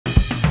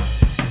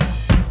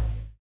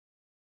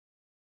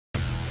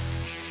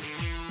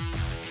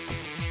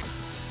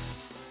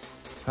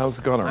How's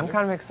Gunnar? I'm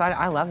kind of excited.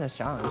 I love this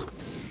challenge.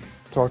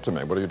 Talk to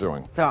me. What are you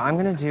doing? So I'm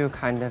gonna do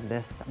kind of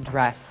this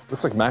dress.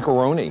 Looks like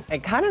macaroni.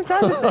 It kind of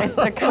does. It's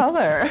the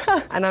color.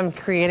 And I'm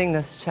creating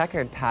this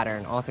checkered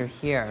pattern all through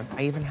here.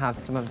 I even have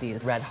some of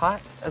these red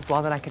hots as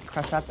well that I could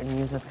crush up and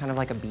use as kind of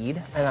like a bead.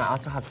 And I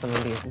also have some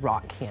of these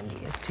rock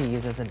candies to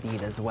use as a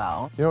bead as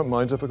well. You know what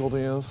my difficulty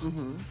is?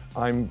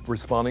 I'm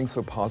responding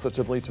so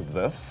positively to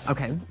this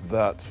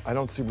that I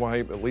don't see why,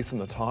 at least in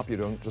the top, you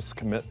don't just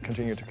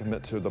continue to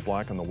commit to the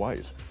black and the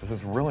white. This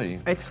is really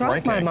It crossed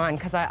striking. my mind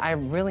because I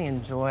really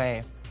enjoy.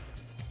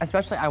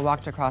 Especially, I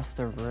walked across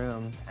the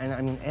room, and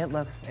I mean, it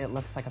looks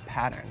like a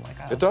pattern, like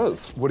a. It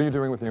does. What are you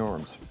doing with the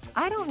arms?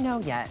 I don't know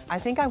yet. I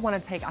think I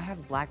want to take. I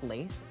have black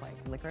lace, like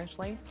licorice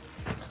lace,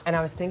 and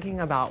I was thinking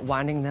about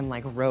winding them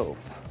like rope,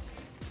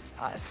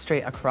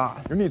 straight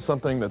across. You need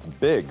something that's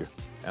big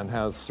and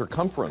has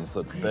circumference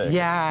that's big.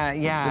 Yeah,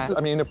 yeah.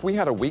 I mean, if we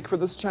had a week for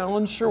this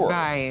challenge, sure.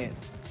 Right.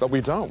 But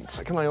we don't.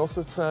 Can I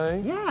also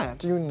say? Yeah.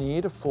 Do you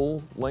need a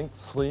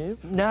full-length sleeve?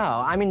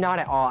 No, I mean not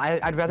at all.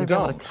 I'd rather be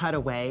able to don't. cut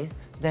away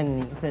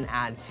than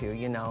add to,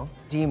 you know?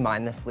 Do you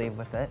mind the sleeve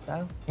with it,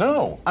 though?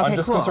 No, I'm Okay,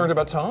 just cool. concerned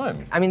about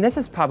time. I mean, this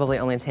has probably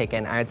only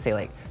taken, I would say,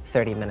 like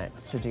 30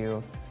 minutes to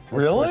do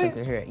this Really? portion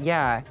through here.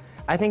 Yeah.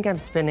 I think I'm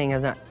spending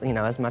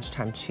as much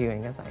time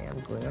chewing as I am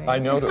gluing. I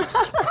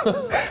noticed.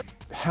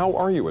 How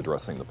are you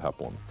addressing the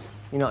peplum?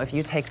 You know, if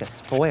you take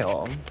this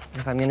foil,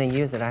 if I'm gonna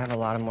use it, I have a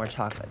lot of more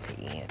chocolate to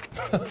eat.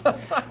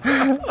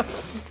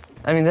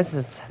 I mean, this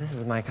is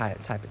my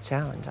type of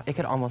challenge. It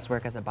could almost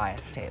work as a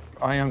bias tape.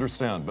 I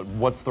understand, but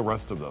what's the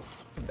rest of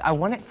this? I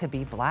want it to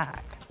be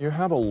black. You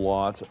have a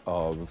lot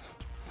of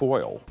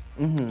foil.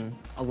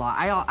 A lot.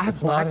 I have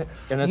It's black. not,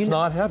 and it's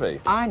not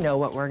heavy. I know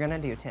what we're gonna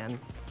do, Tim.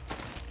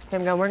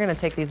 We're gonna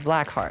take these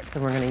black hearts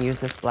and we're gonna use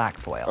this black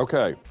foil.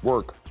 Okay,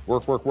 work.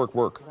 Work, work, work,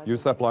 work.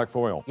 Use that black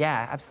foil.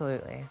 Yeah,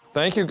 absolutely.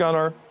 Thank you,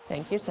 Gunnar.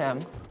 Thank you,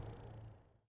 Tim.